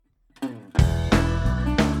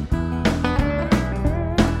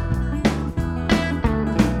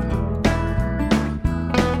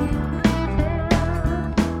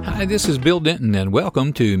Hi, this is Bill Denton, and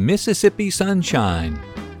welcome to Mississippi Sunshine.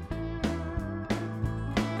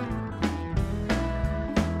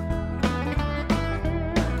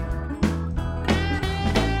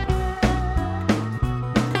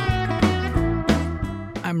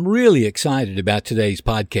 I'm really excited about today's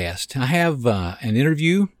podcast. I have an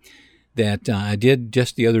interview that I did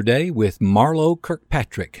just the other day with Marlo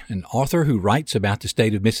Kirkpatrick, an author who writes about the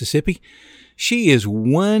state of Mississippi. She is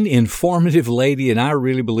one informative lady, and I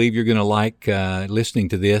really believe you're going to like listening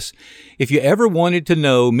to this. If you ever wanted to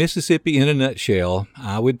know Mississippi in a nutshell,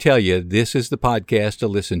 I would tell you this is the podcast to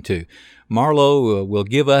listen to. Marlo will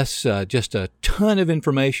give us just a ton of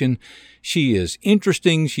information. She is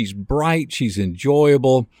interesting, she's bright, she's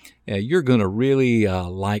enjoyable. You're going to really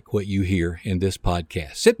like what you hear in this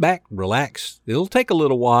podcast. Sit back, relax. It'll take a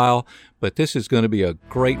little while, but this is going to be a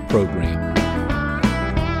great program.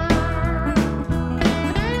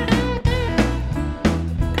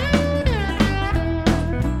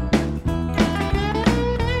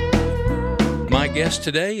 My guest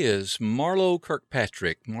today is Marlo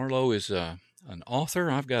Kirkpatrick. Marlo is an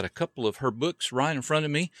author. I've got a couple of her books right in front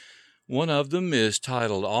of me. One of them is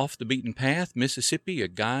titled Off the Beaten Path, Mississippi, A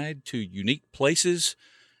Guide to Unique Places.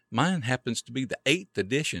 Mine happens to be the 8th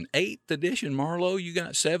edition. 8th edition, Marlo. You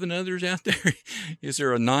got 7 others out there. Is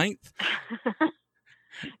there a 9th?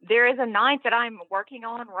 There is a 9th that I'm working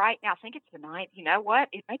on right now. I think it's the 9th. You know what?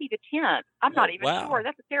 It may be the 10th. I'm not even sure.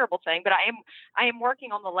 That's a terrible thing. But I am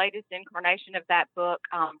working on the latest incarnation of that book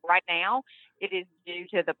right now. It is due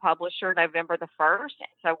to the publisher November the 1st.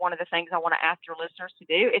 So one of the things I want to ask your listeners to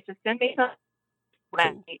do is to send me some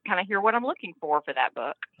kind of hear what I'm looking for that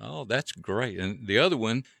book. Oh, that's great. And the other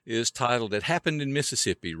one is titled It Happened in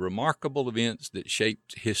Mississippi, Remarkable Events That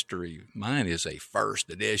Shaped History. Mine is a 1st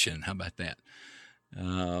edition. How about that?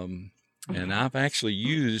 And I've actually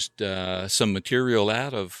used some material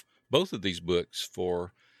out of both of these books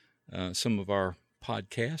for some of our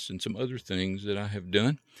podcasts and some other things that I have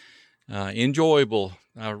done. Enjoyable.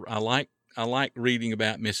 I like reading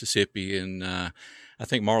about Mississippi, and I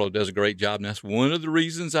think Marlo does a great job, and that's one of the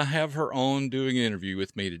reasons I have her on doing an interview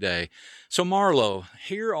with me today. So, Marlo,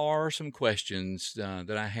 here are some questions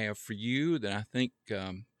that I have for you that I think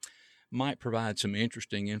might provide some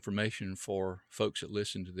interesting information for folks that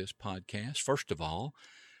listen to this podcast. First of all,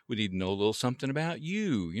 we need to know a little something about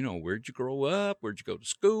you. You know, where'd you grow up? Where'd you go to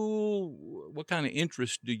school? What kind of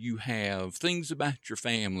interests do you have? Things about your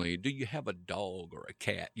family. Do you have a dog or a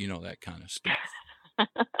cat? You know, that kind of stuff.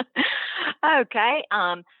 Okay.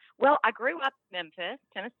 Well, I grew up in Memphis,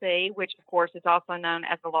 Tennessee, which, of course, is also known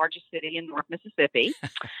as the largest city in North Mississippi.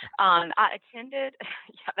 I attended,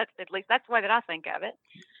 at least that's the way that I think of it.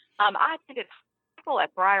 I attended high school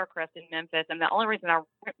at Briarcrest in Memphis, and the only reason I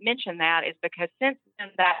mention that is because since then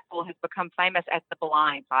that school has become famous as the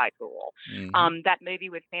Blinds High School. Mm-hmm. That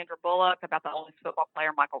movie with Sandra Bullock about the oldest football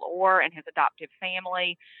player, Michael Orr, and his adoptive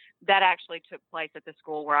family, that actually took place at the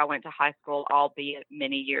school where I went to high school, albeit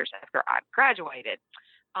many years after I graduated.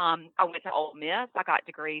 I went to Ole Miss. I got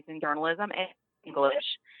degrees in journalism and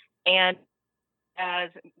English, and as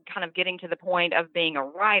kind of getting to the point of being a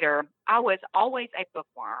writer, I was always a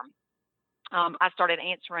bookworm. I started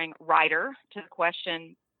answering writer to the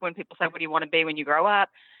question when people say, what do you want to be when you grow up?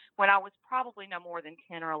 When I was probably no more than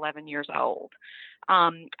 10 or 11 years old.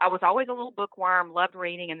 I was always a little bookworm, loved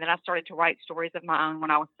reading, and then I started to write stories of my own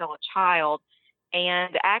when I was still a child.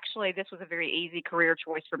 And actually, this was a very easy career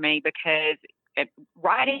choice for me because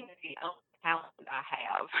writing is the only talent that I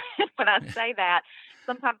have. When I say that,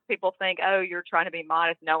 sometimes people think, oh, you're trying to be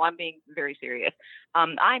modest. No, I'm being very serious.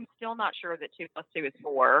 I'm still not sure that 2 + 2 is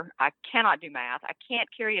 4. I cannot do math. I can't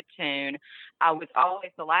carry a tune. I was always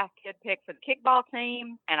the last kid picked for the kickball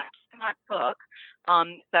team, and I cannot cook.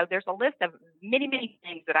 So there's a list of many, many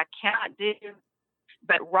things that I cannot do.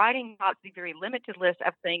 But writing tops a very limited list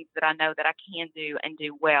of things that I know that I can do and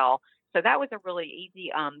do well. So that was a really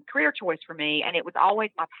easy career choice for me, and it was always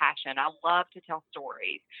my passion. I love to tell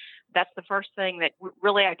stories. That's the first thing that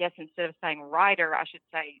really, I guess, instead of saying writer, I should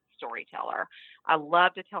say storyteller. I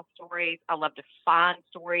love to tell stories. I love to find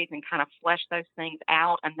stories and kind of flesh those things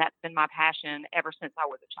out, and that's been my passion ever since I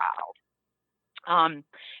was a child.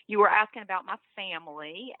 You were asking about my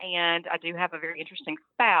family, and I do have a very interesting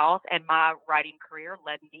spouse, and my writing career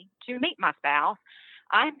led me to meet my spouse.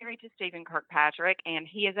 I'm married to Stephen Kirkpatrick, and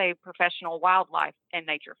he is a professional wildlife and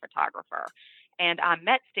nature photographer. And I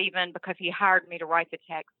met Stephen because he hired me to write the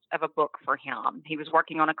text of a book for him. He was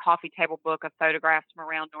working on a coffee table book of photographs from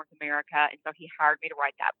around North America, and so he hired me to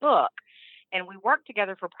write that book. And we worked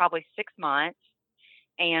together for probably 6 months.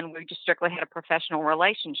 and we just strictly had a professional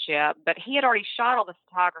relationship. But he had already shot all the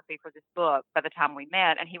photography for this book by the time we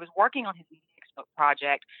met, and he was working on his next book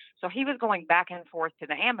project. So he was going back and forth to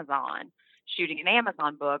the Amazon, shooting an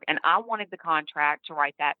Amazon book, and I wanted the contract to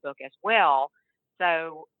write that book as well.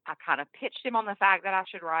 So I kind of pitched him on the fact that I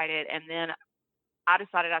should write it, and then I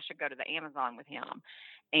decided I should go to the Amazon with him.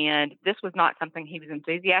 And this was not something he was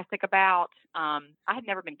enthusiastic about. I had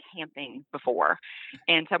never been camping before.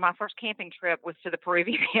 And so my first camping trip was to the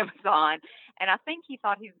Peruvian Amazon. And I think he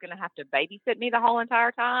thought he was going to have to babysit me the whole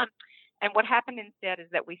entire time. And what happened instead is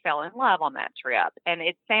that we fell in love on that trip. And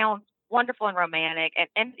it sounds wonderful and romantic,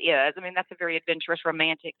 and it is. I mean, that's a very adventurous,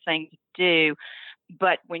 romantic thing to do.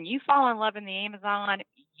 But when you fall in love in the Amazon,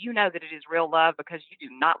 you know that it is real love because you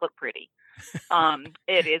do not look pretty.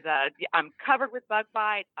 It is I'm covered with bug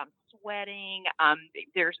bites. I'm sweating.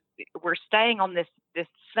 We're staying on this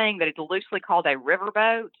thing that is loosely called a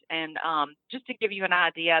riverboat. And just to give you an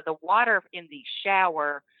idea, the water in the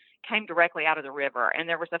shower came directly out of the river, and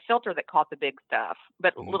there was a filter that caught the big stuff,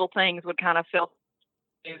 but little things would kind of filter.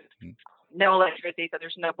 No electricity, so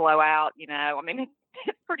there's no blowout. I mean,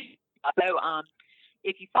 it's pretty. So,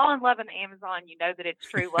 if you fall in love in the Amazon, you know that it's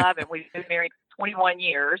true love, and we've been married 21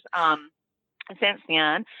 years. Since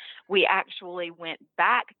then, we actually went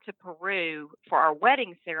back to Peru for our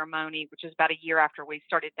wedding ceremony, which is about a year after we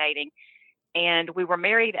started dating. And we were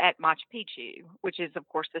married at Machu Picchu, which is, of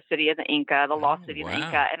course, the city of the Inca, the lost city of the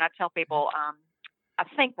Inca. And I tell people, I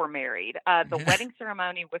think we're married. The wedding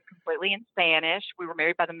ceremony was completely in Spanish. We were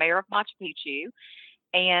married by the mayor of Machu Picchu.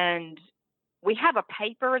 And we have a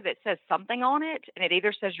paper that says something on it, and it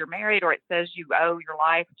either says you're married or it says you owe your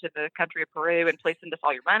life to the country of Peru and please send us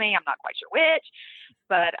all your money. I'm not quite sure which,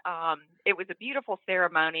 but it was a beautiful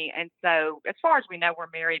ceremony. And so as far as we know, we're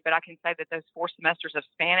married, but I can say that those 4 semesters of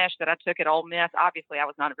Spanish that I took at Ole Miss, obviously I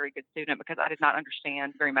was not a very good student because I did not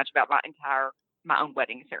understand very much about my own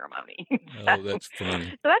wedding ceremony. Oh, that's funny.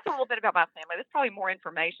 So that's a little bit about my family. That's probably more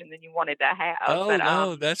information than you wanted to have. Oh, but,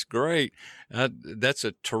 no, that's great. That's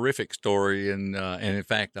a terrific story. And in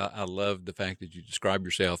fact, I love the fact that you describe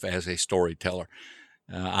yourself as a storyteller.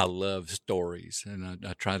 I love stories. And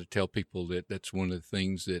I try to tell people that that's one of the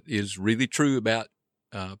things that is really true about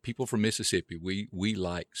people from Mississippi. We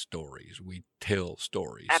like stories. We tell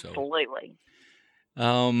stories. Absolutely.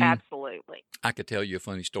 So, absolutely. I could tell you a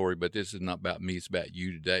funny story, but this is not about me. It's about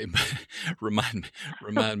you today. But remind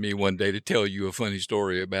me one day to tell you a funny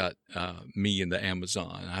story about me and the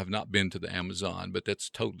Amazon. I have not been to the Amazon, but that's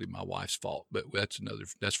totally my wife's fault. But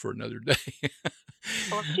that's for another day.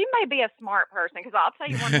 Well, she may be a smart person because I'll tell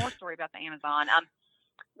you one more story about the Amazon.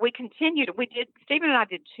 Stephen and I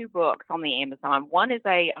did 2 books on the Amazon. One is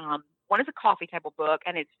a coffee table book,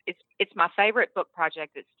 and it's my favorite book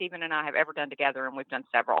project that Stephen and I have ever done together, and we've done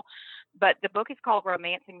several. But the book is called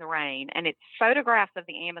Romancing the Rain, and it's photographs of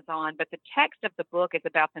the Amazon, but the text of the book is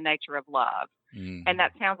about the nature of love. Mm-hmm. And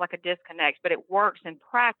that sounds like a disconnect, but it works in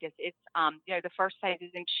practice. It's the first phase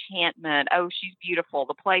is enchantment. Oh, she's beautiful.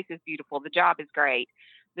 The place is beautiful. The job is great.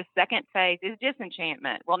 The second phase is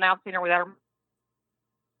disenchantment. Well, now I've seen her without her.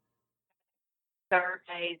 Third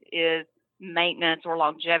phase is maintenance or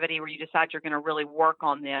longevity, where you decide you're going to really work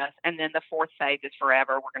on this. And then the fourth phase is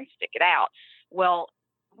forever. We're going to stick it out. Well,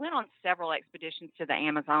 went on several expeditions to the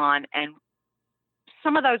Amazon, and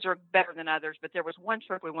some of those are better than others, but there was one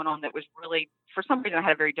trip we went on that was really, for some reason, I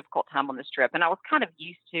had a very difficult time on this trip. And I was kind of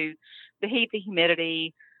used to the heat, the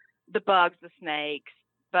humidity, the bugs, the snakes.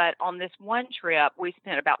 But on this one trip, we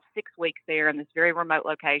spent about 6 weeks there in this very remote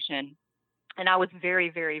location. And I was very,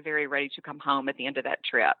 very, very ready to come home at the end of that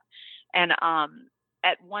trip. And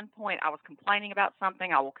at one point, I was complaining about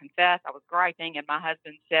something. I will confess, I was griping, and my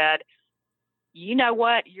husband said, "You know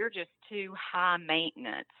what? You're just too high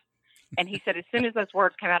maintenance." And he said, as soon as those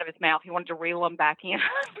words came out of his mouth, he wanted to reel them back in.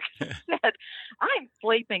 He said, "I'm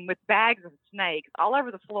sleeping with bags of snakes all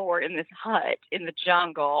over the floor in this hut in the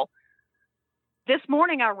jungle. This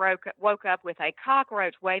morning, I woke up with a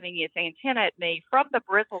cockroach waving its antenna at me from the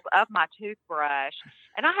bristles of my toothbrush,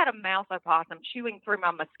 and I had a mouse opossum chewing through my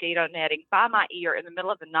mosquito netting by my ear in the middle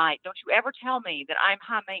of the night. Don't you ever tell me that I'm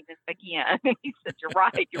high maintenance again." And he said, "You're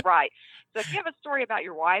right, you're right." So if you have a story about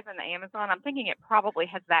your wife and the Amazon, I'm thinking it probably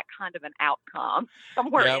has that kind of an outcome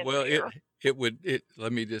somewhere in there. it would.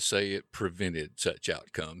 Let me just say, it prevented such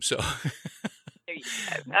outcomes. So there you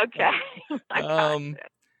go. Okay.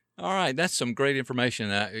 All right, that's some great information.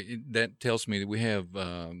 That tells me that we have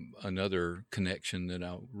another connection that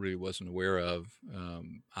I really wasn't aware of.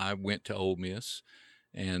 I went to Ole Miss,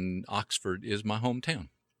 and Oxford is my hometown.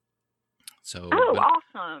 So,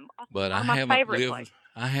 awesome! But I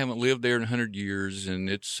haven't lived there in 100 years, and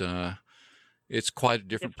it's It's quite a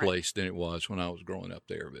different different. place than it was when I was growing up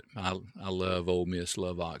there. But I love Ole Miss,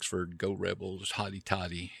 love Oxford, go Rebels, hotty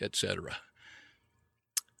toddy, etc.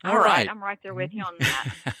 All All right, right. I'm right there with you on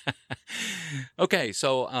that. Okay,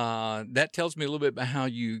 so that tells me a little bit about how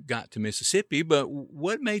you got to Mississippi, but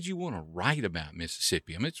what made you want to write about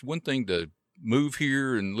Mississippi? I mean, it's one thing to move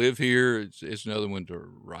here and live here, it's another one to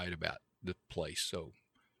write about the place. So,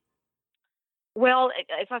 Well,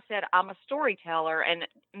 as I said, I'm a storyteller, and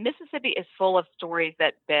Mississippi is full of stories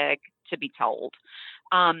that beg to be told.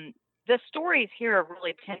 Um, the stories here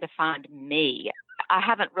really tend to find me. I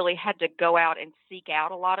haven't really had to go out and seek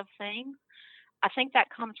out a lot of things. I think that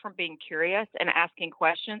comes from being curious and asking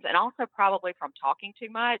questions, and also probably from talking too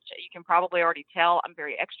much. You can probably already tell I'm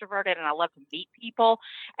very extroverted and I love to meet people,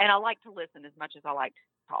 and I like to listen as much as I like to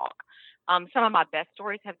talk. Some of my best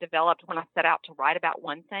stories have developed when I set out to write about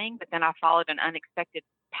one thing, but then I followed an unexpected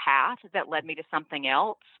path that led me to something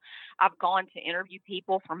else. I've gone to interview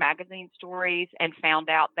people for magazine stories and found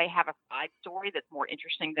out they have a side story that's more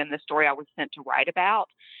interesting than the story I was sent to write about.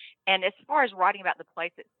 And as far as writing about the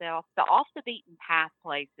place itself, the off the beaten path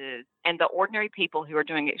places and the ordinary people who are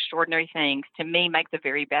doing extraordinary things to me make the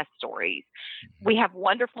very best stories. We have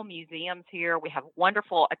wonderful museums here. We have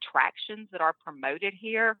wonderful attractions that are promoted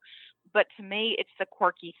here. But to me, it's the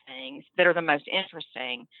quirky things that are the most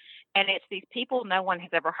interesting. And it's these people no one has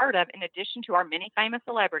ever heard of, in addition to our many famous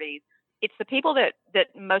celebrities. It's the people that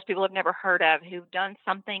most people have never heard of who've done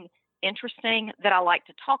something interesting that I like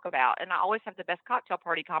to talk about. And I always have the best cocktail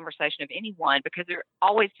party conversation of anyone because there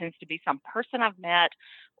always tends to be some person I've met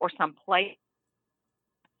or some place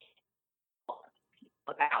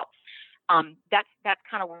about. That's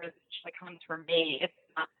kind of where it comes from me. It's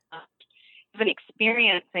not even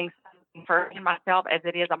experiencing something for myself as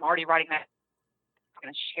it is. I'm already writing that. I'm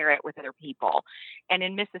going to share it with other people. And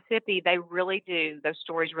in Mississippi, they really do. Those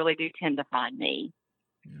stories really do tend to find me.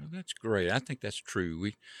 that's great. I think that's true.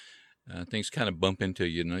 Things kind of bump into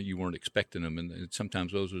you, you weren't expecting them, and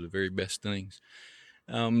sometimes those are the very best things.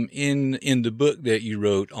 In the book that you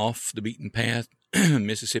wrote, Off the Beaten Path,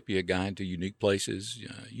 Mississippi: A Guide to Unique Places,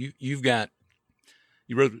 you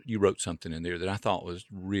wrote something in there that I thought was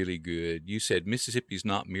really good. You said Mississippi is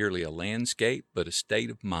not merely a landscape, but a state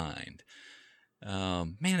of mind.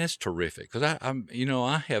 Man, that's terrific because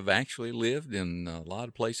I have actually lived in a lot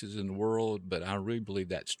of places in the world, but I really believe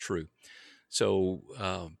that's true. So,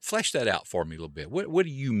 flesh that out for me a little bit. What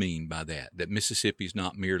do you mean by that? That Mississippi is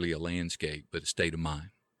not merely a landscape, but a state of mind?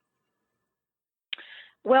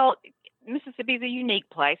 Well, Mississippi is a unique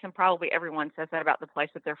place, and probably everyone says that about the place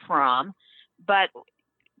that they're from. But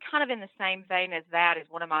kind of in the same vein as that is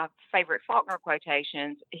one of my favorite Faulkner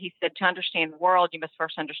quotations. He said, "To understand the world, you must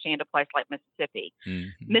first understand a place like Mississippi."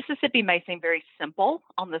 Mm-hmm. Mississippi may seem very simple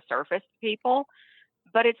on the surface to people,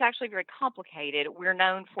 but it's actually very complicated. We're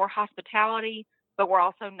known for hospitality, but we're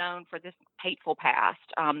also known for this hateful past,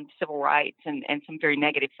 civil rights, and some very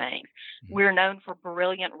negative things. Mm-hmm. We're known for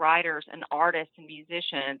brilliant writers and artists and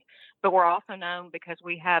musicians, but we're also known because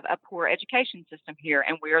we have a poor education system here,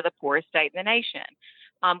 and we are the poorest state in the nation.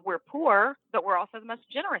 We're poor, but we're also the most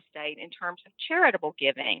generous state in terms of charitable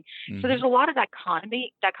giving. So Mm-hmm. there's a lot of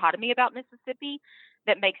dichotomy about Mississippi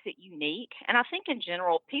that makes it unique. And I think in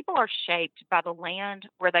general, people are shaped by the land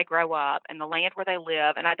where they grow up and the land where they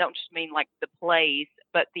live. And I don't just mean like the place,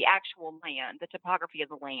 but the actual land, the topography of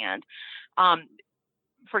the land. Um,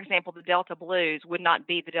 for example, the Delta Blues would not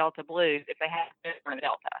be the Delta Blues if they hadn't been in the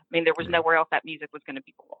Delta. I mean, there was Right. nowhere else that music was going to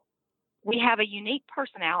be born. We have a unique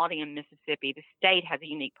personality in Mississippi. The state has a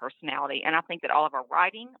unique personality. And I think that all of our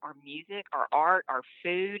writing, our music, our art, our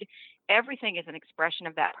food, everything is an expression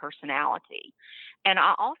of that personality. And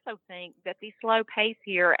I also think that the slow pace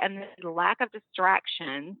here and the lack of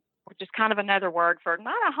distractions, which is kind of another word for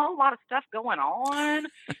not a whole lot of stuff going on,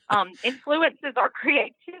 influences our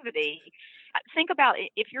creativity. Think about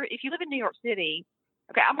it. If you live in New York City,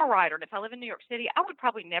 okay, I'm a writer, and if I live in New York City, I would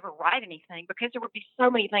probably never write anything because there would be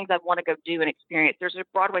so many things I'd want to go do and experience. There's a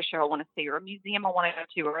Broadway show I want to see, or a museum I want to go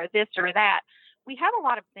to, or this or that. We have a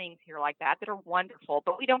lot of things here like that that are wonderful,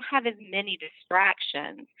 but we don't have as many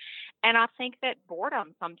distractions. And I think that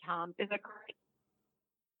boredom sometimes is a great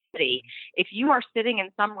city. If you are sitting in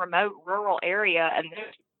some remote rural area and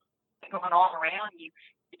there's going on around you,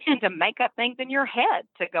 you tend to make up things in your head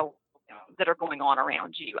to go that are going on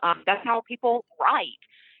around you. That's how people write.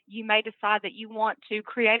 You may decide that you want to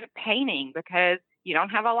create a painting because you don't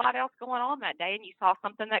have a lot else going on that day and you saw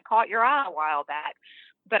something that caught your eye a while back.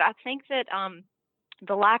 But I think that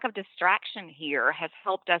the lack of distraction here has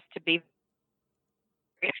helped us to be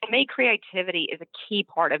For me, creativity is a key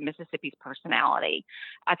part of Mississippi's personality.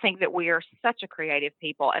 I think that we are such a creative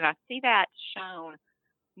people, and I see that shown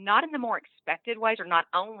not in the more expected ways, or not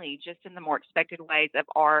only just in the more expected ways of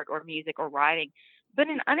art or music or writing, but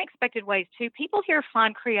in unexpected ways too. People here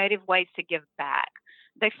find creative ways to give back.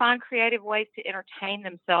 They find creative ways to entertain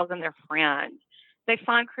themselves and their friends. They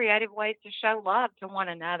find creative ways to show love to one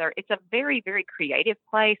another. It's a very, very creative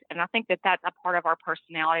place. And I think that that's a part of our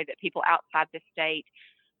personality that people outside the state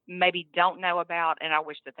maybe don't know about. And I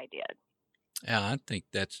wish that they did. Yeah, I think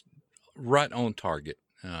that's right on target.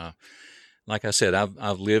 Like I said,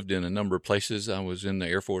 I've lived in a number of places. I was in the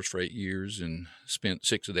Air Force for 8 years and spent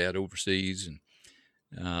 6 of that overseas. And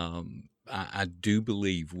I do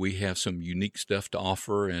believe we have some unique stuff to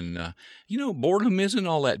offer. And, boredom isn't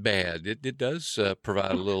all that bad. It does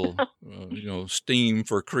provide a little, steam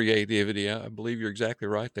for creativity. I believe you're exactly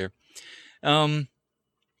right there. Um,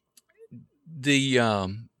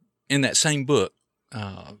 in that same book,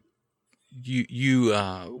 one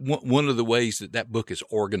of the ways that book is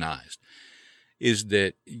organized is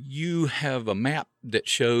that you have a map that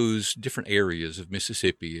shows different areas of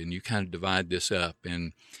Mississippi, and you kind of divide this up.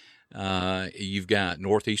 And you've got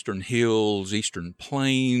northeastern hills, eastern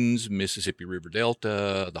plains, Mississippi River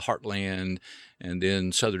Delta, the heartland, and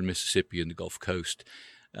then southern Mississippi and the Gulf Coast.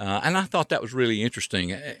 And I thought that was really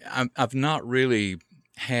interesting. I've not really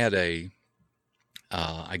had an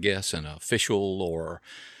official or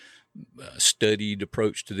studied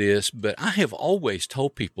approach to this, but I have always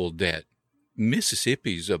told people that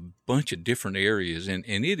Mississippi's a bunch of different areas, and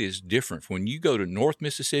it is different. When you go to North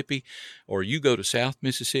Mississippi or you go to South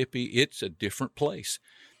Mississippi, it's a different place.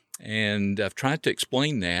 And I've tried to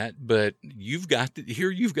explain that, but you've got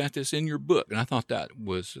this in your book, and I thought that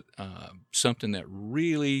was something that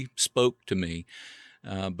really spoke to me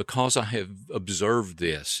because I have observed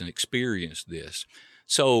this and experienced this.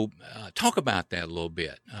 So talk about that a little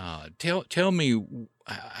bit. Tell me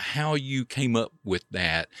how you came up with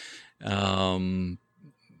that.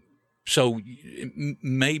 So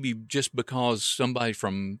maybe just because somebody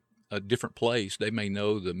from a different place, they may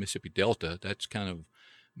know the Mississippi Delta. That's kind of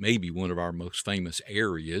maybe one of our most famous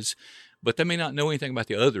areas, but they may not know anything about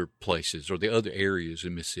the other places or the other areas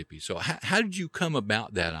in Mississippi. So how did you come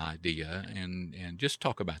about that idea? And just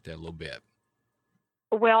talk about that a little bit.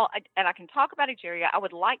 Well, and I can talk about each area. I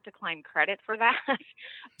would like to claim credit for that,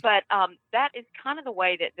 but that is kind of the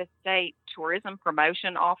way that the state tourism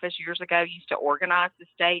promotion office years ago used to organize the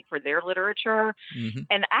state for their literature. Mm-hmm.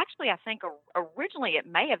 And actually, I think originally it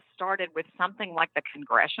may have started with something like the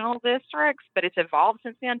congressional districts, but it's evolved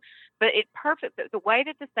since then. But the way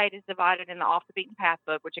that the state is divided in the Off the Beaten Path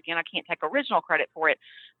book, which again, I can't take original credit for it,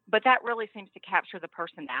 but that really seems to capture the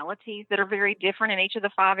personalities that are very different in each of the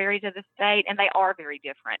 5 areas of the state, and they are very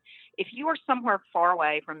different. If you are somewhere far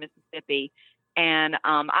away from Mississippi, and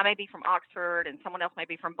I may be from Oxford and someone else may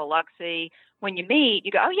be from Biloxi, when you meet,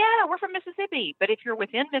 you go, oh, yeah, we're from Mississippi. But if you're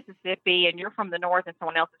within Mississippi and you're from the north and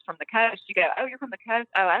someone else is from the coast, you go, oh, you're from the coast?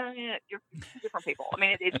 Oh, you're different people. I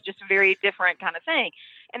mean, it's just a very different kind of thing.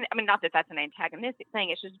 And I mean, not that that's an antagonistic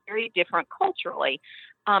thing. It's just very different culturally.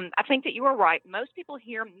 I think that you are right. Most people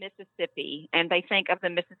hear Mississippi and they think of the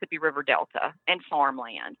Mississippi River Delta and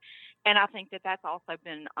farmland. And I think that that's also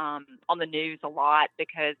been on the news a lot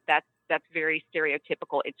because that's very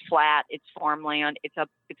stereotypical. It's flat, it's farmland, it's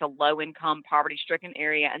a low income, poverty stricken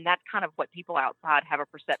area, and that's kind of what people outside have a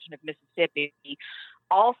perception of Mississippi.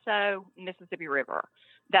 Also, Mississippi River.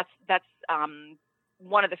 That's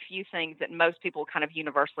one of the few things that most people kind of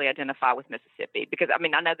universally identify with Mississippi. Because I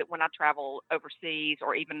mean, I know that when I travel overseas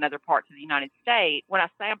or even in other parts of the United States, when I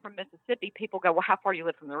say I'm from Mississippi, people go, "Well, how far do you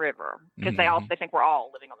live from the river?" Because they think we're all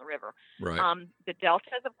living on the river. Right. The Delta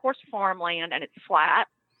is, of course, farmland and it's flat.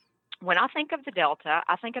 When I think of the Delta,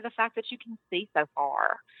 I think of the fact that you can see so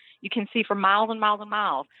far. You can see for miles and miles and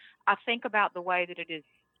miles. I think about the way that it is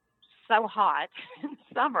so hot in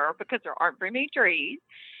summer because there aren't very many trees.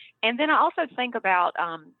 And then I also think about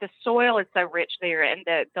the soil is so rich there and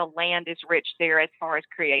the land is rich there as far as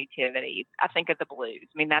creativity. I think of the blues.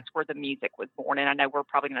 I mean, that's where the music was born. And I know we're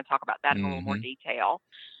probably going to talk about that in a little more detail.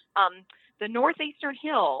 The northeastern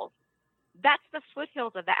hills, that's the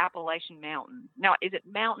foothills of the Appalachian Mountains. Now, is it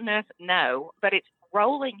mountainous? No, but it's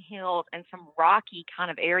rolling hills and some rocky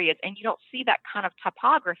kind of areas. And you don't see that kind of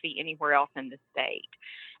topography anywhere else in the state.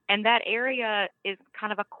 And that area is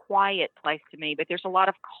kind of a quiet place to me, but there's a lot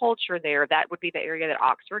of culture there. That would be the area that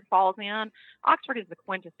Oxford falls in. Oxford is the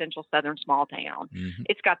quintessential Southern small town. Mm-hmm.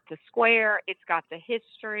 It's got the square, it's got the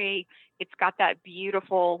history, it's got that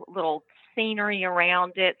beautiful little scenery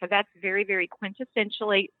around it. So that's very, very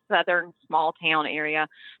quintessentially Southern small town area.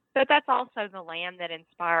 But that's also the land that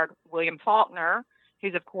inspired William Faulkner,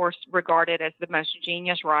 who's, of course, regarded as the most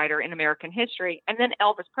genius writer in American history, and then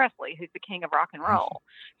Elvis Presley, who's the king of rock and roll.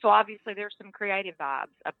 So obviously there's some creative vibes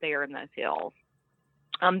up there in those hills.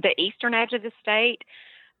 The eastern edge of the state,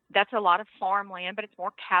 that's a lot of farmland, but it's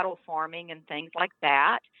more cattle farming and things like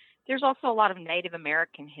that. There's also a lot of Native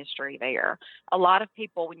American history there. A lot of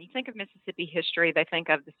people, when you think of Mississippi history, they think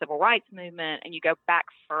of the Civil Rights Movement, and you go back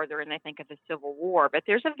further and they think of the Civil War. But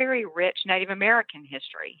there's a very rich Native American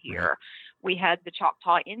history here. Right. We had the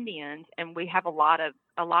Choctaw Indians, and we have a lot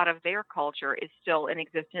of their culture is still in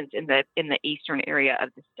existence in the eastern area of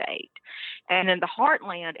the state. And then the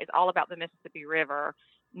heartland is all about the Mississippi River,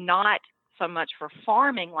 not so much for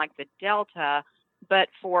farming like the Delta, but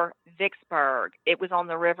for Vicksburg. It was on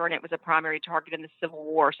the river, and it was a primary target in the Civil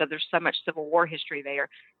War, so there's so much Civil War history there.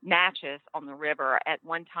 Natchez on the river at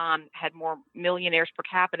one time had more millionaires per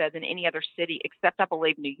capita than any other city, except, I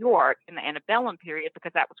believe, New York in the antebellum period,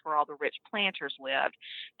 because that was where all the rich planters lived.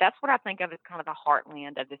 That's what I think of as kind of the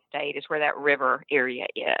heartland of the state, is where that river area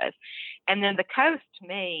is. And then the coast, to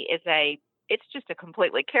me, it's just a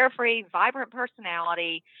completely carefree, vibrant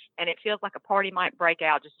personality, and it feels like a party might break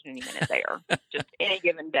out just any minute there, just any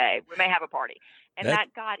given day. We may have a party. And that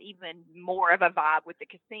got even more of a vibe with the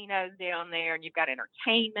casinos down there, and you've got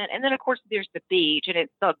entertainment. And then, of course, there's the beach, and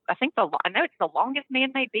it's I know it's the longest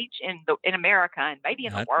man-made beach in America, and maybe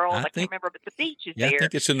in the world. I can't remember, but the beach is there. I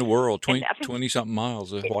think it's in the world, 20-something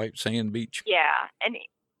miles of white sand beach. Yeah, and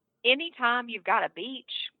anytime you've got a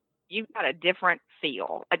beach, you've got a different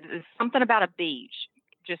feel. Something about a beach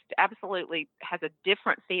just absolutely has a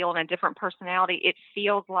different feel and a different personality. It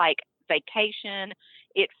feels like vacation.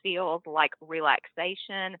 It feels like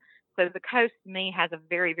relaxation. So the coast, to me, has a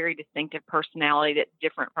very, very distinctive personality that's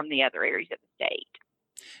different from the other areas of the state.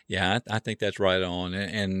 Yeah, I think that's right on.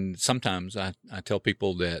 And sometimes I tell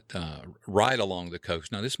people that ride along the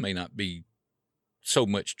coast. Now, this may not be so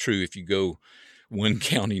much true if you go one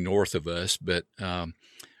county north of us, but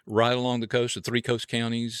right along the coast, the three coast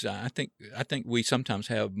counties, I think we sometimes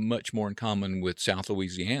have much more in common with South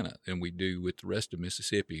Louisiana than we do with the rest of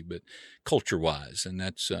Mississippi, but culture-wise, and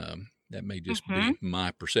that may just be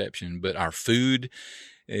my perception. But our food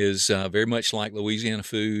is very much like Louisiana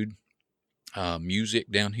food.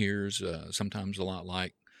 Music down here is sometimes a lot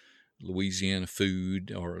like Louisiana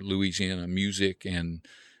food or Louisiana music, and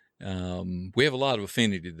we have a lot of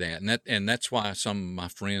affinity to that, and that's why some of my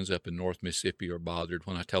friends up in North Mississippi are bothered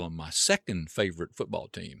when I tell them my second favorite football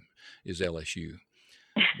team is LSU.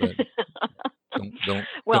 But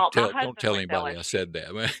don't tell anybody I said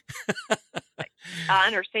that. I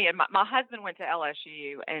understand. My husband went to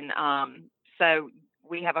LSU, and so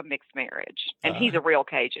we have a mixed marriage. And he's a real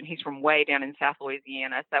Cajun. He's from way down in South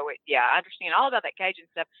Louisiana. So I understand all about that Cajun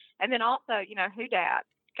stuff. And then also, Houdat.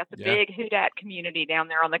 Got the big Houdat community down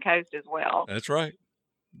there on the coast as well. That's right.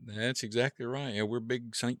 That's exactly right. Yeah, we're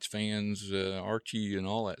big Saints fans, Archie and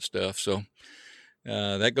all that stuff. So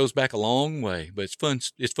that goes back a long way, but it's fun.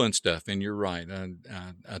 It's fun stuff. And you're right.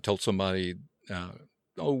 I told somebody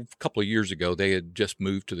a couple of years ago, they had just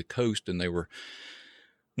moved to the coast and they were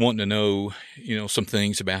wanting to know, some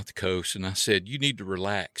things about the coast. And I said, you need to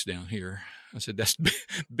relax down here. I said, that's the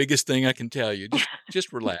biggest thing I can tell you.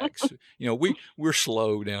 Just relax. We're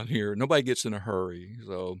slow down here. Nobody gets in a hurry.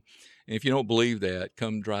 So if you don't believe that,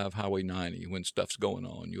 come drive Highway 90 when stuff's going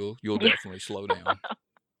on. You'll definitely slow down.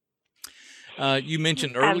 You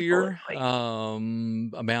mentioned earlier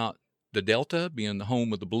about the Delta being the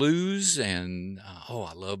home of the blues. And,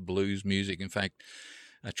 I love blues music. In fact,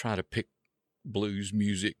 I try to pick blues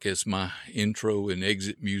music as my intro and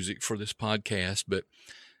exit music for this podcast. But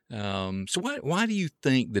so why do you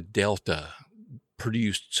think the Delta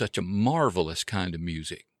produced such a marvelous kind of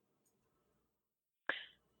music?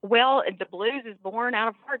 Well, the blues is born out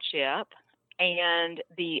of hardship, and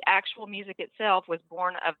the actual music itself was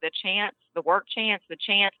born of the chants, the work chants, the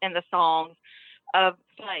chants, and the songs of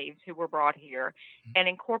slaves who were brought here, and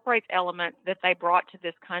incorporates elements that they brought to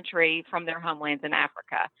this country from their homelands in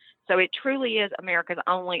Africa. So it truly is America's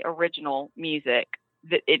only original music.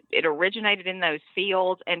 It originated in those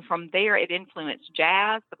fields, and from there it influenced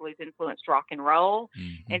jazz. The blues influenced rock and roll.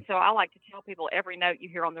 Mm-hmm. And so I like to tell people every note you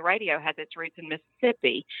hear on the radio has its roots in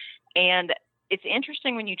Mississippi. And it's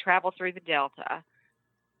interesting when you travel through the Delta,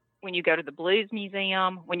 when you go to the Blues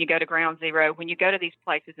Museum, when you go to Ground Zero, when you go to these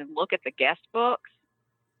places and look at the guest books,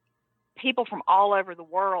 people from all over the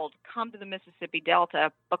world come to the Mississippi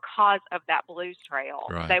Delta because of that blues trail.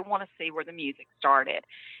 Right. They want to see where the music started.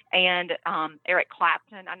 And Eric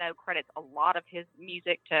Clapton, I know, credits a lot of his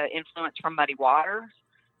music to influence from Muddy Waters.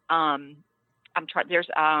 I'm trying. There's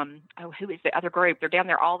who is the other group? They're down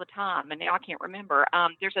there all the time, and now I can't remember.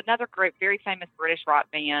 There's another group, very famous British rock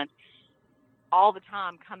band, all the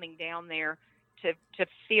time coming down there to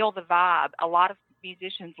feel the vibe. A lot of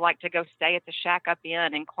musicians like to go stay at the Shack Up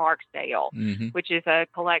Inn in Clarksdale, Mm-hmm. which is a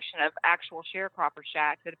collection of actual sharecropper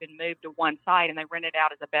shacks that have been moved to one site, and they rent it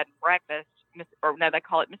out as a bed and breakfast. Or no, they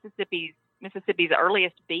call it Mississippi's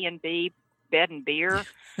earliest B&B bed and beer.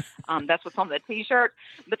 That's what's on the T-shirt.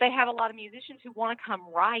 But they have a lot of musicians who want to come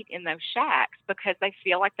right in those shacks because they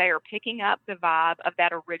feel like they are picking up the vibe of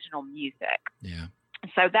that original music. Yeah.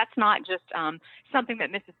 So that's not just something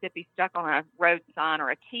that Mississippi stuck on a road sign or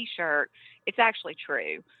a T-shirt. It's actually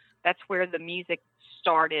true. That's where the music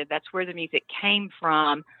started. That's where the music came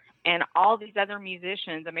from. And all these other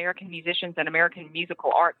musicians, American musicians and American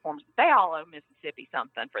musical art forms, they all owe Mississippi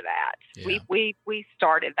something for that. Yeah. We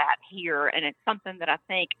started that here, and it's something that I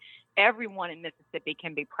think everyone in Mississippi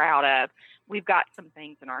can be proud of. We've got some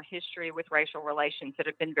things in our history with racial relations that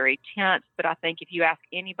have been very tense, but I think if you ask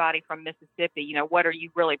anybody from Mississippi, you know, what are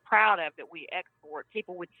you really proud of that we export,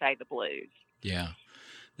 people would say the blues. Yeah.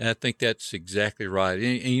 I think that's exactly right.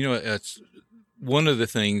 And you know, it's one of the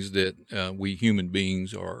things that we human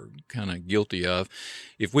beings are kind of guilty of.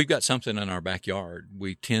 If we've got something in our backyard,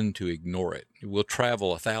 we tend to ignore it. We'll travel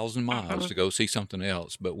 1,000 miles to go see something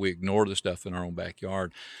else, but we ignore the stuff in our own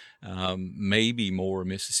backyard. Maybe more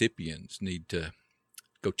Mississippians need to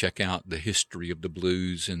go check out the history of the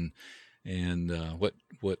blues and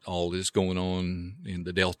what all is going on in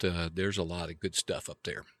the Delta. There's a lot of good stuff up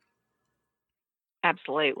there.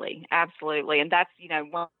 Absolutely. Absolutely. And that's, you know,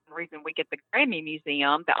 one reason we get the Grammy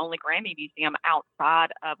Museum. The only Grammy Museum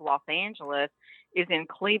outside of Los Angeles is in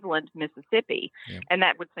Cleveland, Mississippi. Yeah. And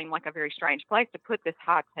that would seem like a very strange place to put this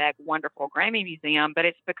high-tech, wonderful Grammy Museum, but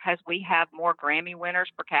it's because we have more Grammy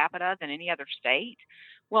winners per capita than any other state.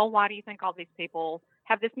 Well, why do you think all these people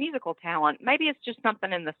have this musical talent? Maybe it's just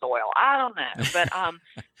something in the soil. I don't know. But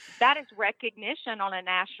that is recognition on a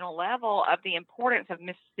national level of the importance of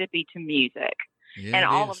Mississippi to music. Yeah, and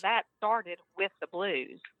all is. of that started with the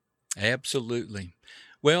blues. Absolutely.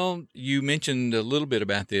 Well, you mentioned a little bit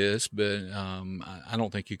about this, but I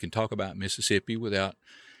don't think you can talk about Mississippi without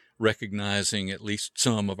recognizing at least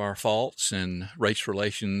some of our faults. And race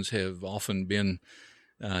relations have often been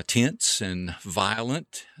tense and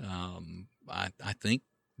violent. I think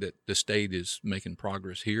that the state is making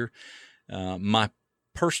progress here. My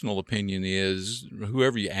personal opinion is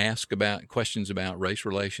whoever you ask about questions about race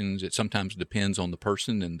relations, it sometimes depends on the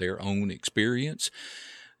person and their own experience.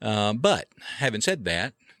 But having said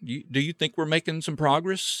that, do you think we're making some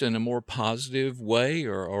progress in a more positive way,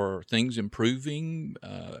 or are things improving,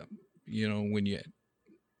 you know, when you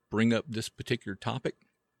bring up this particular topic?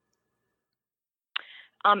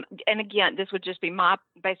 And again, this would just be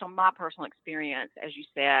based on my personal experience, as you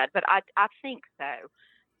said, but I think so.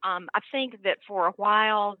 I think that for a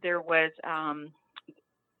while there was,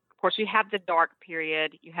 of course, you have the dark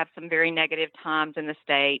period. You have some very negative times in the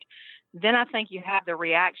state. Then I think you have the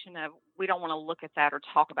reaction of, we don't want to look at that or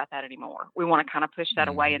talk about that anymore. We want to kind of push that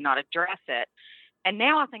away and not address it. And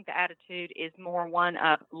now I think the attitude is more one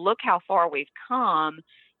of, look how far we've come,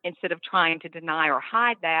 instead of trying to deny or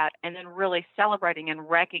hide that, and then really celebrating and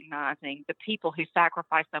recognizing the people who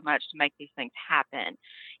sacrifice so much to make these things happen.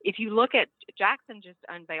 If you look at, Jackson just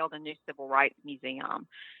unveiled a new civil rights museum,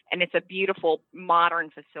 and it's a beautiful modern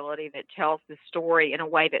facility that tells the story in a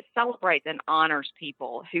way that celebrates and honors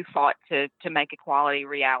people who fought to make equality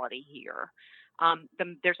reality here.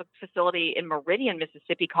 There's a facility in Meridian,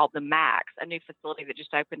 Mississippi called the Max, a new facility that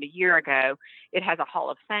just opened a year ago. It has a Hall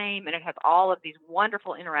of Fame, and it has all of these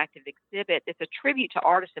wonderful interactive exhibits. It's a tribute to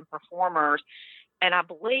artists and performers, and I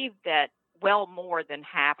believe that well more than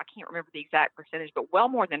half, I can't remember the exact percentage, but well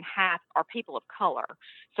more than half are people of color.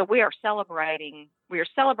 So we are celebrating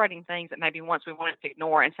things that maybe once we wanted to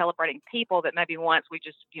ignore, and celebrating people that maybe once we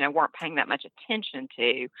just, you know, weren't paying that much attention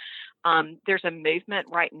to. There's a movement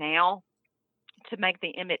right now to make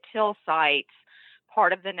the Emmett Till sites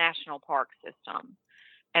part of the national park system.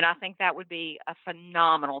 And I think that would be a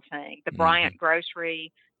phenomenal thing. The Bryant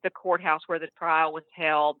Grocery, the courthouse where the trial was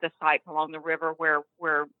held, the sites along the river where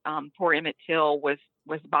poor Emmett Till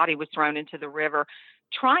his body was thrown into the river,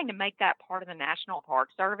 trying to make that part of the National Park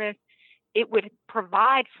Service. It would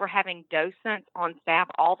provide for having docents on staff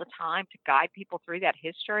all the time to guide people through that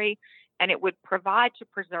history. And it would provide to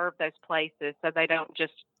preserve those places so they don't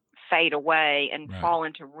just fade away and fall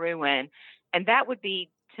into ruin. And that would be,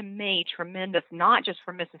 to me, tremendous, not just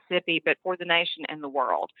for Mississippi, but for the nation and the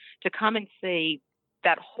world, to come and see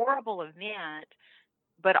that horrible event,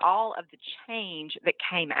 but all of the change that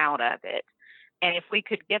came out of it. And if we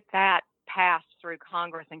could get that passed through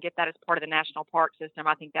Congress and get that as part of the national park system,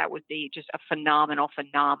 I think that would be just a phenomenal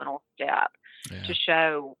step to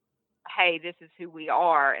show, hey, this is who we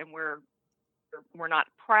are, and we're not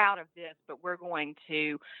proud of this, but we're going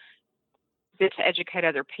to educate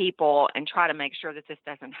other people and try to make sure that this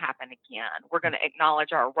doesn't happen again. We're going to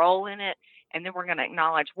acknowledge our role in it, and then we're going to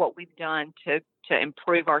acknowledge what we've done to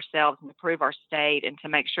improve ourselves and improve our state and to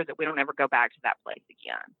make sure that we don't ever go back to that place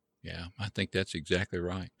again. Yeah, I think that's exactly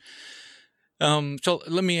right. So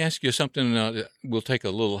let me ask you something. We'll take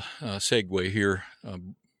a little segue here,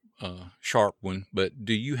 sharp one, but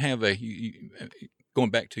do you have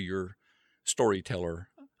going back to your storyteller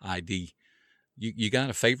ID, you got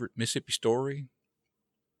a favorite Mississippi story?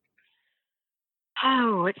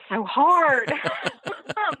 Oh, it's so hard.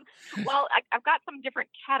 Well, I've got some different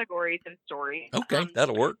categories of stories. Okay,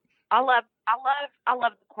 that'll work. I love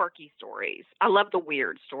the quirky stories. I love the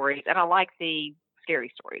weird stories, and I like the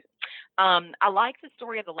scary stories. I like the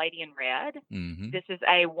story of the Lady in Red. Mm-hmm. This is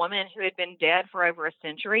a woman who had been dead for over a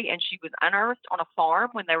century, and she was unearthed on a farm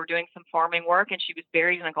when they were doing some farming work, and she was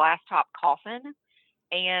buried in a glass top coffin,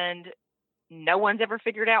 and no one's ever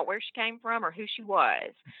figured out where she came from or who she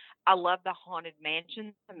was. I love the haunted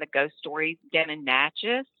mansions and the ghost stories down in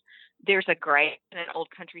Natchez. There's a grave in an old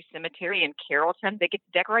country cemetery in Carrollton that gets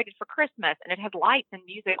decorated for Christmas, and it has lights and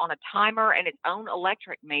music on a timer and its own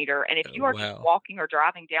electric meter. And if you are just walking or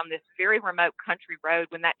driving down this very remote country road,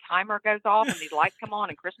 when that timer goes off and these lights come on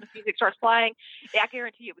and Christmas music starts playing, I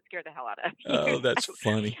guarantee you it would scare the hell out of you. Oh, that's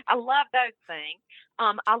funny. I love those things.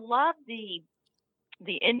 I love the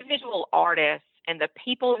individual artists and the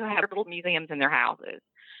people who have little museums in their houses.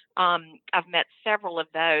 I've met several of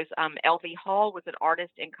those. L.V. Hall was an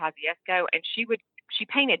artist in Kosciuszko, and she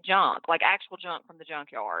painted junk, like actual junk from the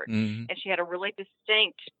junkyard. Mm-hmm. And she had a really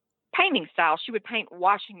distinct painting style. She would paint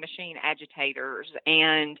washing machine agitators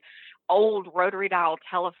and old rotary dial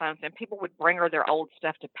telephones, and people would bring her their old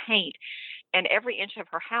stuff to paint. And every inch of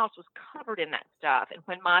her house was covered in that stuff. And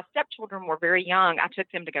when my stepchildren were very young, I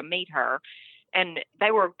took them to go meet her. And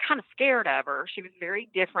they were kind of scared of her. She was very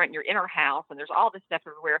different. You're in her house, and there's all this stuff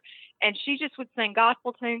everywhere. And she just would sing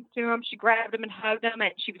gospel tunes to them. She grabbed them and hugged them.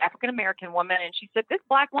 And she was an African-American woman. And she said, "This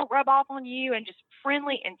black won't rub off on you," and just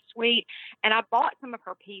friendly and sweet. And I bought some of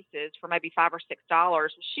her pieces for maybe $5 or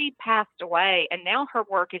 $6. She passed away, and now her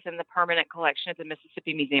work is in the permanent collection at the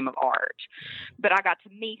Mississippi Museum of Art. But I got to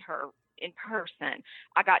meet her in person.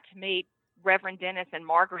 I got to meet Reverend Dennis and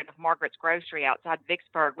Margaret of Margaret's Grocery outside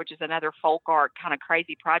Vicksburg, which is another folk art kind of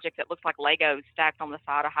crazy project that looks like Legos stacked on the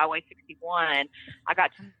side of Highway 61. I got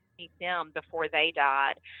to meet them before they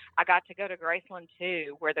died. I got to go to Graceland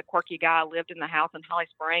too, where the quirky guy lived in the house in Holly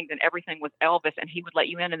Springs, and everything was Elvis, and he would let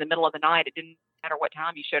you in the middle of the night. It didn't matter what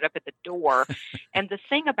time you showed up at the door. And the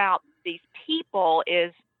thing about these people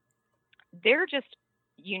is they're just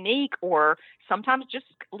unique, or sometimes just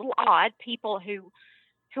a little odd people who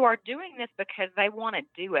are doing this because they want to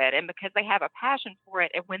do it and because they have a passion for it.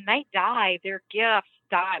 And when they die, their gifts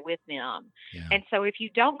die with them. Yeah. And so if you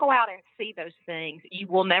don't go out and see those things, you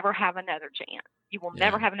will never have another chance. You will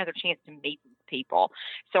never have another chance to meet people.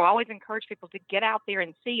 So I always encourage people to get out there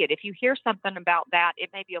and see it. If you hear something about that, it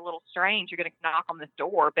may be a little strange. You're going to knock on this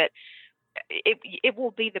door, but it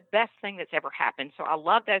will be the best thing that's ever happened. So I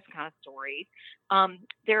love those kind of stories.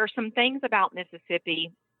 There are some things about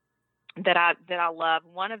Mississippi that I love.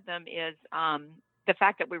 One of them is the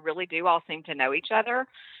fact that we really do all seem to know each other.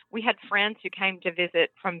 We had friends who came to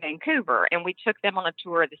visit from Vancouver, and we took them on a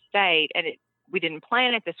tour of the state, and we didn't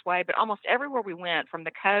plan it this way, but almost everywhere we went, from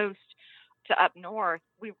the coast to up north,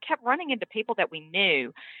 we kept running into people that we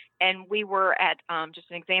knew. And we were at,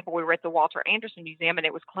 just an example, we were at the Walter Anderson Museum, and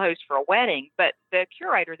it was closed for a wedding. But the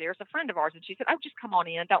curator there is a friend of ours, and she said, "Oh, just come on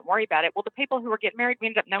in. Don't worry about it." Well, the people who were getting married, we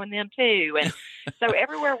ended up knowing them too. And so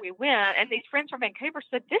everywhere we went, and these friends from Vancouver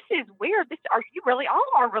said, "This is weird. You really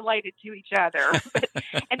all are related to each other."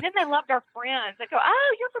 And then they loved our friends. They go,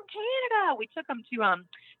 "Oh, you're from Canada." We took them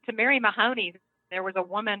to Mary Mahoney's. There was a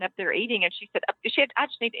woman up there eating, and she said, "I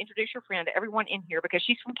just need to introduce your friend to everyone in here because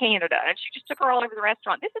she's from Canada." And she just took her all over the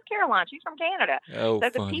restaurant. "This is Caroline. She's from Canada." Oh, so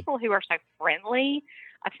funny. The people who are so friendly,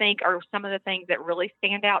 I think, are some of the things that really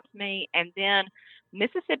stand out to me. And then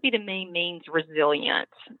Mississippi to me means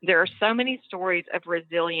resilience. There are so many stories of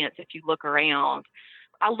resilience if you look around.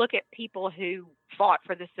 I look at people who fought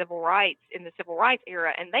for the civil rights in the civil rights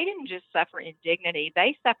era, and they didn't just suffer indignity.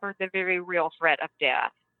 They suffered the very real threat of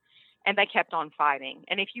death. And they kept on fighting.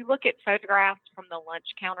 And if you look at photographs from the lunch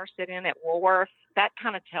counter sit-in at Woolworth, that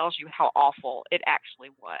kind of tells you how awful it actually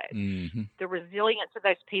was. Mm-hmm. The resilience of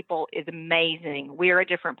those people is amazing. We're a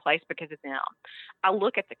different place because of them. I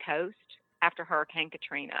look at the coast after Hurricane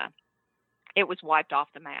Katrina. it was wiped off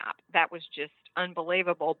the map. That was just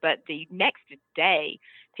unbelievable. But the next day,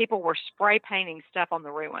 people were spray painting stuff on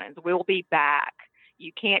the ruins. We'll be back.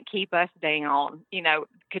 You can't keep us down. You know,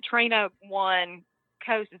 Katrina 1,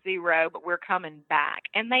 Coast 0, but we're coming back.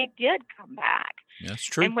 And they did come back. That's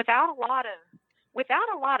true. And without a lot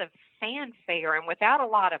of fanfare and without a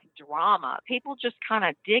lot of drama, people just kind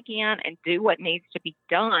of dig in and do what needs to be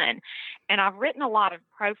done. And I've written a lot of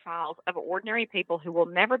profiles of ordinary people who will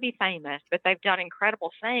never be famous, but they've done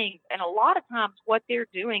incredible things. And a lot of times what they're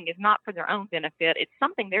doing is not for their own benefit. It's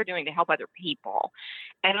something they're doing to help other people.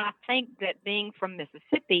 And I think that being from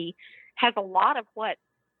Mississippi has a lot of what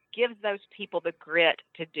gives those people the grit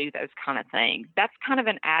to do those kind of things. That's kind of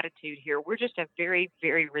an attitude here. We're just a very,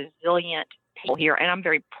 very resilient people here, and I'm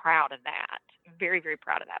very proud of that. Very, very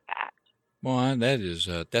proud of that fact. Well,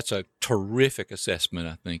 that's a terrific assessment,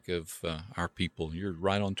 I think, of our people. You're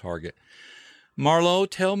right on target. Marlo,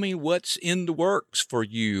 tell me what's in the works for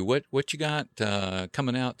you. What you got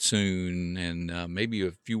coming out soon, and maybe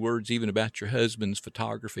a few words even about your husband's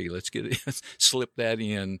photography. Let's slip that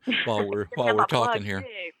in while we're talking here.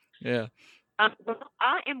 Yeah.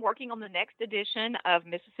 I am working on the next edition of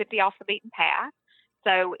Mississippi Off the Beaten Path.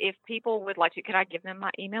 So if people would like to, could I give them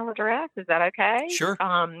my email address? Is that okay? Sure.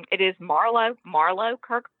 It is Marlo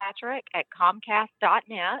Kirkpatrick at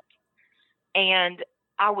Comcast.net. And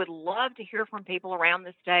I would love to hear from people around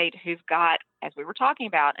the state who've got, as we were talking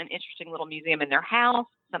about, an interesting little museum in their house,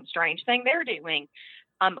 some strange thing they're doing.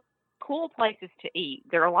 Cool places to eat.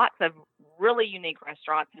 There are lots of really unique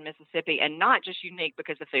restaurants in Mississippi, and not just unique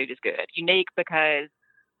because the food is good, unique because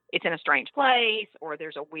it's in a strange place or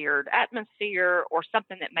there's a weird atmosphere or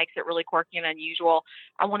something that makes it really quirky and unusual.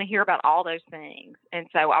 I want to hear about all those things. And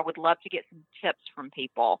so I would love to get some tips from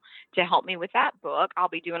people to help me with that book. I'll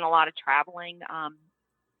be doing a lot of traveling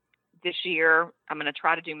this year. I'm going to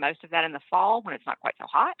try to do most of that in the fall when it's not quite so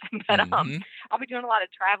hot, but I'll be doing a lot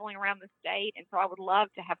of traveling around the state. And so I would love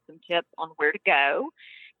to have some tips on where to go.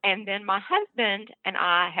 And then my husband and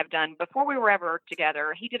I have done, before we were ever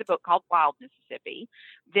together, he did a book called Wild Mississippi.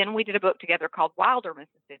 Then we did a book together called Wilder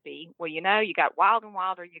Mississippi. Well, you know, you got wild and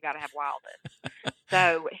wilder, you got to have wildest.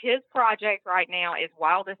 So his project right now is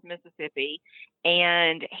Wildest Mississippi.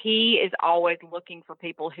 And he is always looking for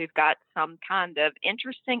people who've got some kind of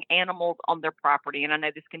interesting animals on their property. And I know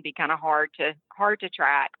this can be kind of hard to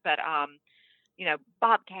track, but, you know,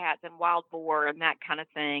 bobcats and wild boar and that kind of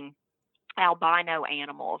thing. Albino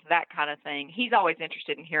animals, that kind of thing. He's always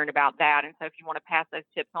interested in hearing about that. And so if you want to pass those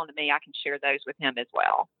tips on to me, I can share those with him as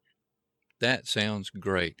well. That sounds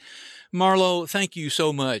great. Marlo, thank you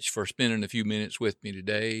so much for spending a few minutes with me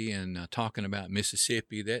today and talking about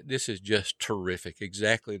Mississippi. This is just terrific.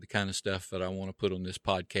 Exactly the kind of stuff that I want to put on this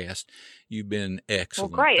podcast. You've been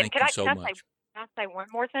excellent. Well, great. Thank you so much. Can I say one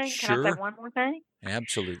more thing? Sure. Can I say one more thing?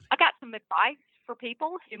 Absolutely. I got some advice for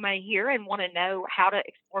people who may hear and want to know how to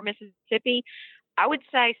explore Mississippi. I would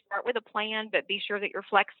say start with a plan, but be sure that you're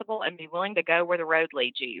flexible and be willing to go where the road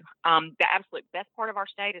leads you. The absolute best part of our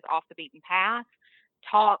state is off the beaten path.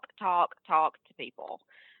 Talk to people.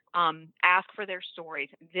 Ask for their stories.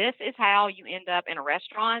 This is how you end up in a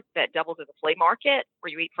restaurant that doubles as a flea market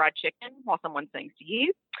where you eat fried chicken while someone sings to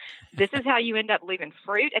you. This is how you end up leaving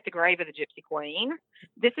fruit at the grave of the Gypsy Queen.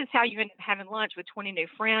 This is how you end up having lunch with 20 new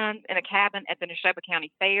friends in a cabin at the Neshoba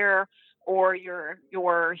County Fair, or you're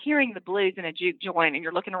hearing the blues in a juke joint and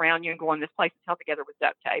you're looking around you and going, this place is held together with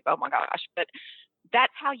duct tape. Oh my gosh. But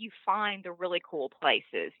that's how you find the really cool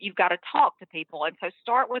places. You've got to talk to people. And so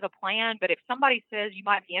start with a plan. But if somebody says you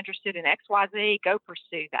might be interested in XYZ, go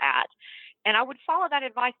pursue that. And I would follow that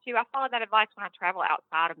advice too. I follow that advice when I travel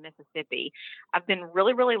outside of Mississippi. I've been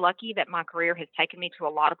really, really lucky that my career has taken me to a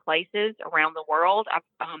lot of places around the world.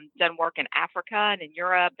 I've done work in Africa and in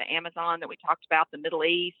Europe, the Amazon that we talked about, the Middle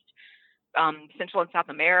East, Central and South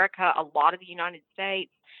America, a lot of the United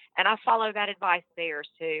States. And I follow that advice there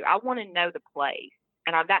too. I want to know the place.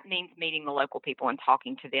 And that means meeting the local people and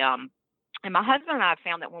talking to them. And my husband and I have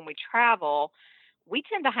found that when we travel, we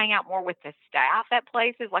tend to hang out more with the staff at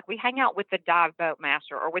places. Like we hang out with the dive boat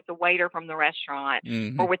master or with the waiter from the restaurant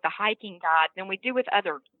or with the hiking guide than we do with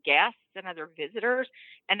other guests and other visitors.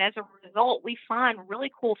 And as a result, we find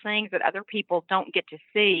really cool things that other people don't get to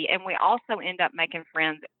see. And we also end up making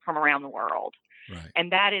friends from around the world. Right.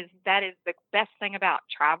 And that is the best thing about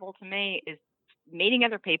travel to me is meeting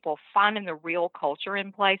other people, finding the real culture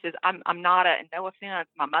in places. I'm not no offense,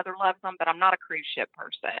 my mother loves them, but I'm not a cruise ship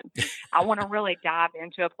person. I want to really dive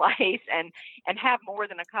into a place and have more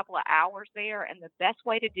than a couple of hours there. And the best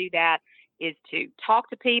way to do that is to talk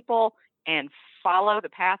to people and follow the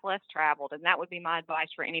path less traveled. And that would be my advice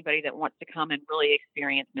for anybody that wants to come and really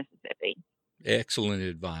experience Mississippi. Excellent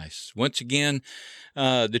advice. Once again,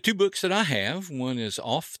 the two books that I have, one is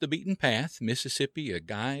Off the Beaten Path, Mississippi, A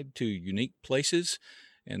Guide to Unique Places,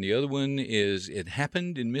 and the other one is It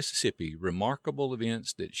Happened in Mississippi, Remarkable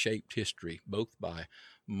Events That Shaped History, both by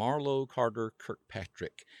Marlo Carter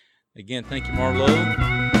Kirkpatrick. Again, thank you,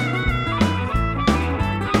 Marlo.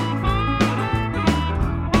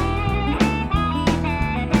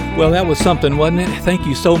 Well, that was something, wasn't it? Thank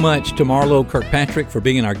you so much to Marlo Kirkpatrick for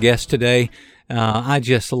being our guest today. I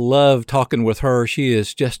just love talking with her. She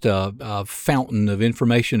is just a fountain of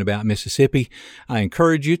information about Mississippi. I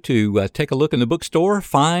encourage you to take a look in the bookstore,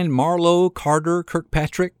 find Marlo Carter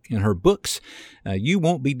Kirkpatrick and her books. You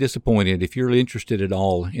won't be disappointed if you're interested at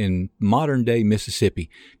all in modern-day Mississippi.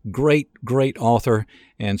 Great, great author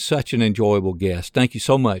and such an enjoyable guest. Thank you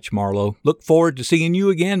so much, Marlo. Look forward to seeing you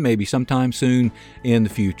again maybe sometime soon in the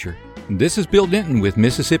future. This is Bill Denton with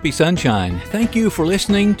Mississippi Sunshine. Thank you for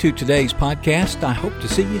listening to today's podcast. I hope to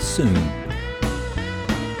see you soon.